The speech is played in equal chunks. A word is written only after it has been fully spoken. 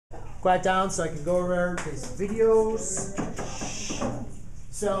quiet down so I can go over these videos.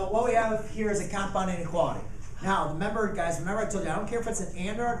 So what we have here is a compound inequality. Now, remember, guys, remember I told you, I don't care if it's an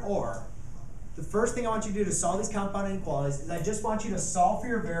and or an or. The first thing I want you to do to solve these compound inequalities is I just want you to solve for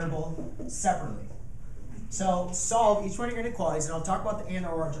your variable separately. So solve each one of your inequalities, and I'll talk about the and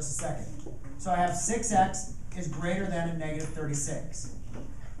or in just a second. So I have 6x is greater than a negative 36.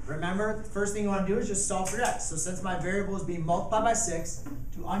 Remember, the first thing you want to do is just solve for x. So since my variable is being multiplied by 6,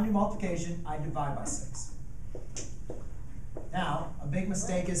 to undo multiplication, I divide by 6. Now, a big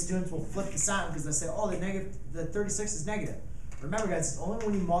mistake is students will flip the sign because they say, oh, the 36 is negative. Remember, guys, it's only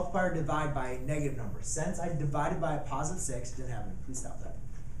when you multiply or divide by a negative number. Since I divided by a positive 6, it didn't happen. Please stop that.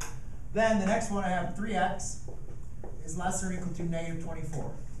 Then the next one, I have 3x is less or equal to negative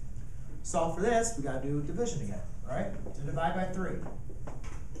 24. Solve for this, we got to do division again, right? So divide by 3.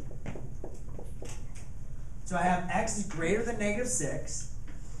 So I have x is greater than negative 6,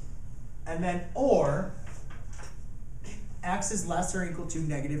 and then or x is less or equal to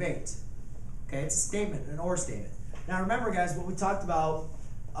negative 8. Okay, it's a statement, an or statement. Now remember, guys, what we talked about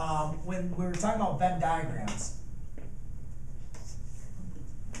when we were talking about Venn diagrams.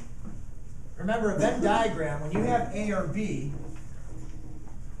 Remember, a Venn diagram, when you have A or B,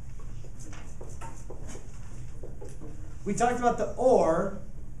 we talked about the or.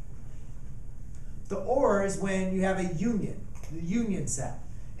 The or is when you have a union, the union set.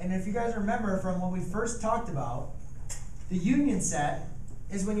 And if you guys remember from when we first talked about, the union set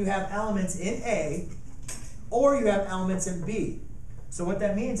is when you have elements in A or you have elements in B. So what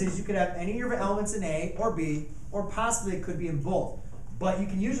that means is you could have any of your elements in A or B, or possibly it could be in both. But you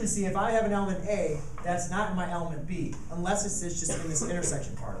can usually see if I have an element A, that's not in my element B, unless it's just in this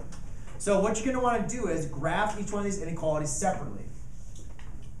intersection part. So what you're going to want to do is graph each one of these inequalities separately.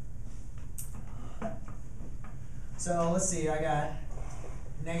 So let's see, I got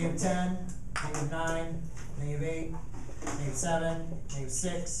negative 10, negative 9, negative 8, negative 7, negative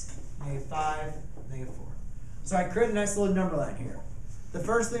 6, negative 5, negative 4. So I create a nice little number line here. The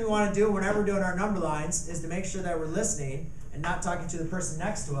first thing we want to do whenever we're doing our number lines is to make sure that we're listening and not talking to the person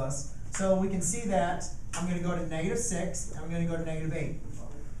next to us. So we can see that I'm going to go to negative 6, and I'm going to go to negative 8.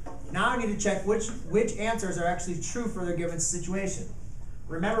 Now I need to check which answers are actually true for their given situation.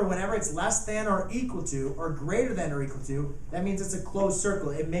 Remember, whenever it's less than or equal to, or greater than or equal to, that means it's a closed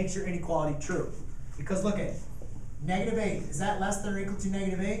circle. It makes your inequality true. Because look at it. Negative 8, is that less than or equal to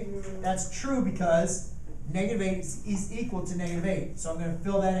negative 8? That's true because negative 8 is equal to negative 8. So I'm going to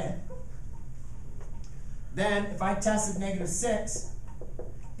fill that in. Then, if I tested negative 6,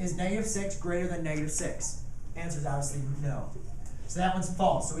 is negative 6 greater than negative 6? Answer is obviously no. So that one's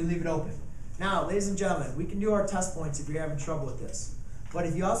false, so we leave it open. Now, ladies and gentlemen, we can do our test points if you're having trouble with this. But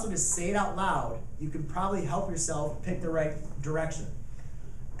if you also just say it out loud, you can probably help yourself pick the right direction.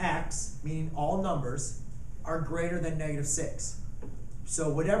 X, meaning all numbers, are greater than negative 6. So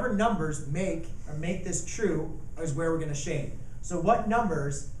whatever numbers make this true is where we're going to shade. So what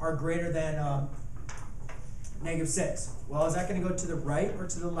numbers are greater than negative 6? Well, is that going to go to the right or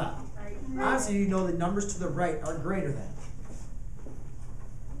to the left? Right. Obviously, you know the numbers to the right are greater than.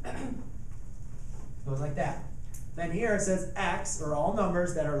 Goes like that. Then here it says x, or all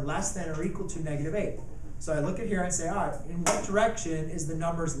numbers that are less than or equal to negative 8. So I look at here and say, all right, in what direction is the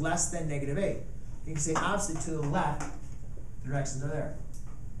numbers less than negative 8? You can say, obviously, to the left, the directions are there.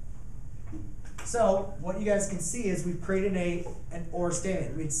 So what you guys can see is we've created an or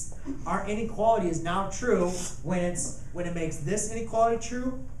statement. Our inequality is now true when it makes this inequality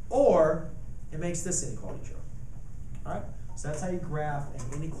true, or it makes this inequality true. All right? So that's how you graph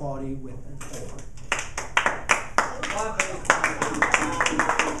an inequality with an or.